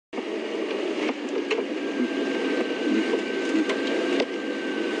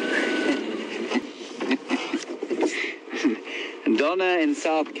Donna in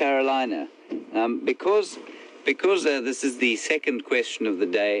South Carolina. Because this is the second question of the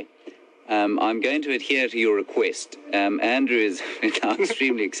day, I'm going to adhere to your request. Andrew is now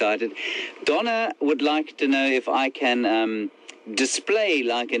extremely excited. Donna would like to know if I can display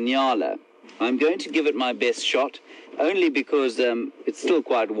like a Nyala. I'm going to give it my best shot, only because it's still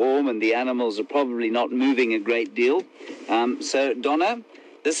quite warm and the animals are probably not moving a great deal. So, Donna,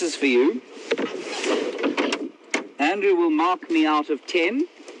 this is for you. Andrew will mark me out of 10.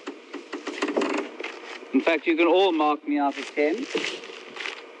 In fact, you can all mark me out of 10.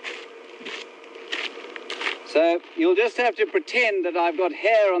 So you'll just have to pretend that I've got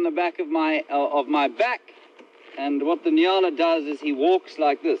hair on the back of my back, and what the Nyala does is he walks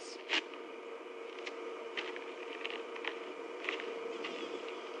like this.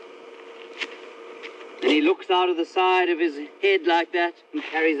 And he looks out of the side of his head like that and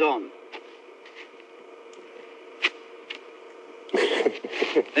carries on.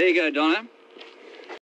 There you go, Donna.